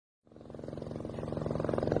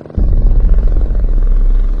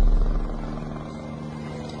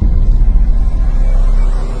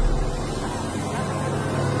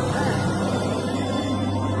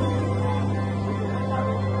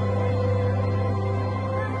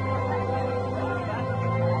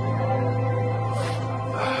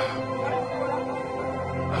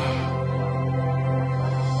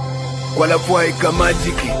Kwalafwaika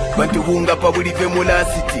magiki bantu bunga pabulive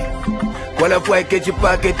mulasiti kwalafwaika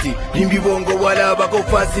ekipaketi imbibongo walabako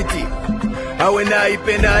fasiti awe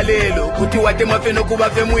naipe nalelo kuti watemafe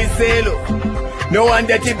nokubave muiselo no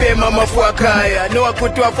wanda tibema mafwakaya no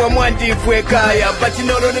wakutwafwa mwandifwe kaya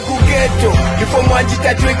mpachinoloni kugeto ifo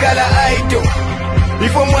mwanjitatwekala aito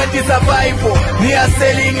ifo mwanji survival ni a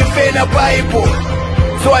selling fena paipo.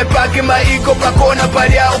 So I pack in my ego pakona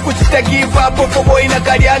palia ukuchita give up for boy na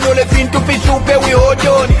kaliano le pintu pishupe we hold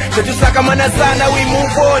on so tusaka mana sana we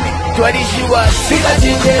move on twarishiwa fika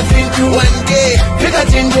chinje pintu one day fika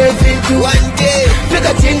chinje pintu one day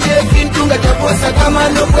fika chinje pintu ngataposa kama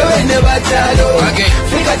no kwewe ne bachalo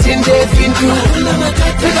fika chinje pintu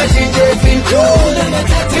fika chinje pintu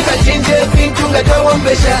fika chinje pintu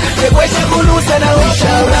ngatawombesha yekwesha kulusa na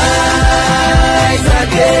ushaura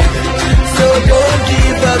so don't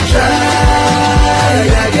give up, try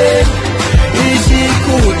again.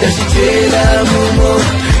 Ishikuta shichela mumo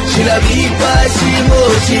shilabipa shimo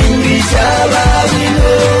shimbisha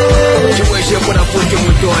babino chimweshe mwana futi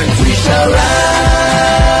mutwani. We shall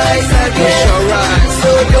rise again.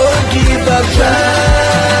 So don't give up,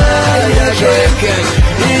 try again.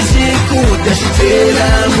 Ishikuta shichela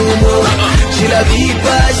mumo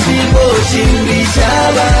shilabipa shimo shimbisha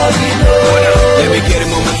babino. Let me get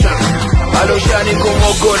him on my time. Aloshani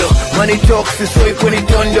kumogolo money talks so ikuni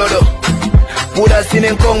tondolo pura sine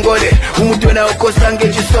nkongole umutwe na okosange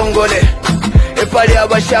chisongole epali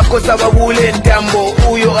abashako sababule ntambo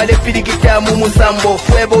uyo alepirikitamu musambo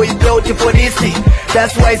fwebo iploti polisi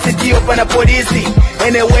that's why city opana polisi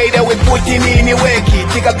anyway that we put in weki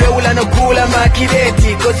tika beula no kula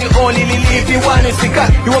makileti cause you only live you one sika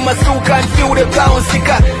you want my soul can't feel the pound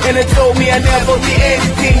sika and they told me I never be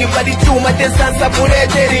anything but the two my distance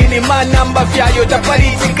apuleterini my number fyayo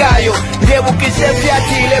tapalitikayo ndebu kishe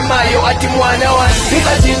fyatile mayo ati mwana wa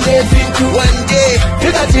fika chinje pintu one day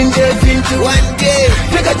fika chinje pintu one day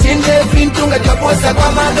fika chinje pintu ngataposa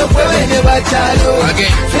kwa mando kwewe ne bachalo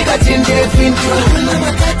fika chinje pintu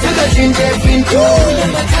fika chinje pintu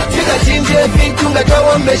fika chinje pintu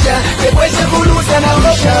ngatawombesha yekwesha kulusa na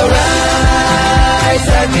ushaura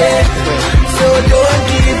rise again. So don't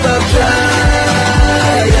give up,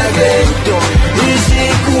 try again.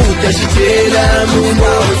 Ishikuta shichela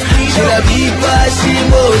mumo shilabipa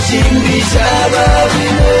shimo shimbisha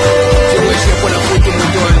babino chimweshe mwana futi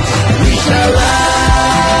mutwani. We shall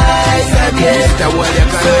rise again.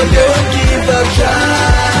 So don't give up,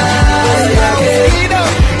 try again.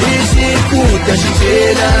 Ishikuta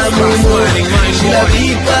shichela mumo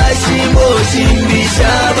shilabipa shimo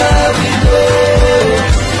shimbisha babino.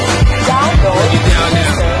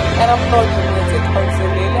 And upload your music on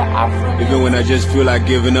ZililAfroMusic. Even when I just feel like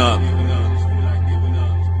giving up,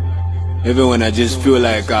 even when I just feel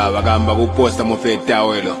like I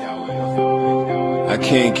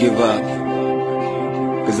can't give up,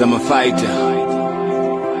 cause I'm a fighter.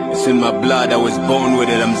 It's in my blood, I was born with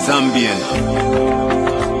it, I'm Zambian.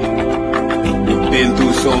 We've been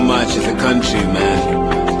through so much as a country,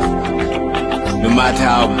 man. No matter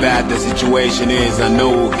how bad the situation is, I know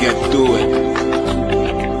we'll get through it.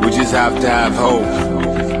 We just have to have hope.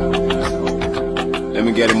 Let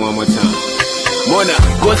me get him one more time. Mona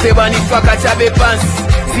Koseba ni faka chabe pants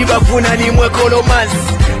sibafuna ni mwe kolomansi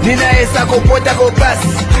nina esa kopota kopasi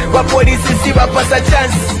wa polisi sibapasa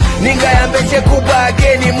chance ninga yambeche kuba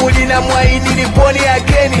ageni mulina mwaini liponi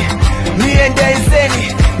ageni nienda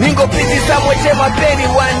inseni ningo piti samweche mapeni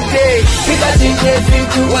one day fika chinje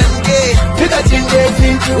fintu one day fika chinje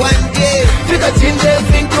fintu one day fika chinje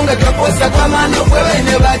fintu ngataposa kwa mando kwewe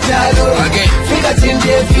ne bachalo fika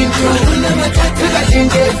chinje fintu fika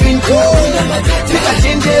chinje fintu fika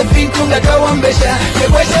chinje fintu ngatawombesha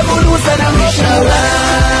yekweshe bulusa na mishara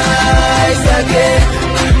rise again.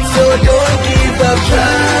 So don't give up,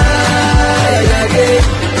 try again.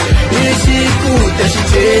 Ishikuta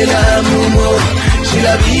shichela mumo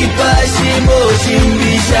shilabipa shimo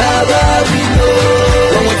shimbisha babino.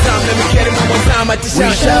 One more time, let me get it one more time at the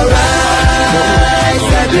sound. We shall rise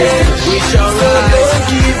again. We shall rise. Don't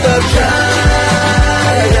give up,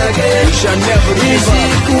 try again. We shall never give up.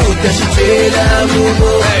 Ishikuta shichela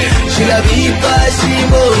mumo shilabipa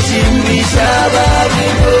shimo shimbisha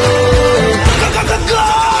babino.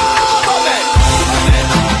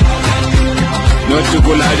 Not to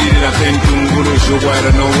go la pentunguru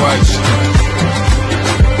shugwara no watch.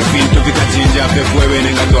 Ufinto vikachinja pefuwe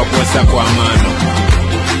nenga tuwaposa kwa mano.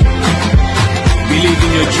 Believe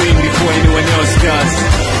in your dream before anyone else does.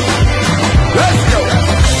 Let's go.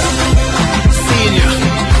 Senior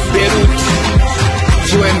Beirut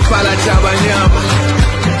Chwempala Chabanyama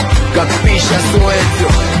Kapisha Soweto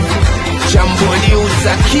Chamboni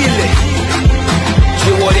Uzakile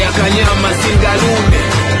kanyama singalume.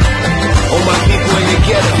 All my people in the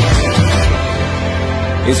ghetto,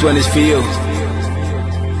 this one is for you.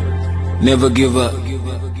 Never give up.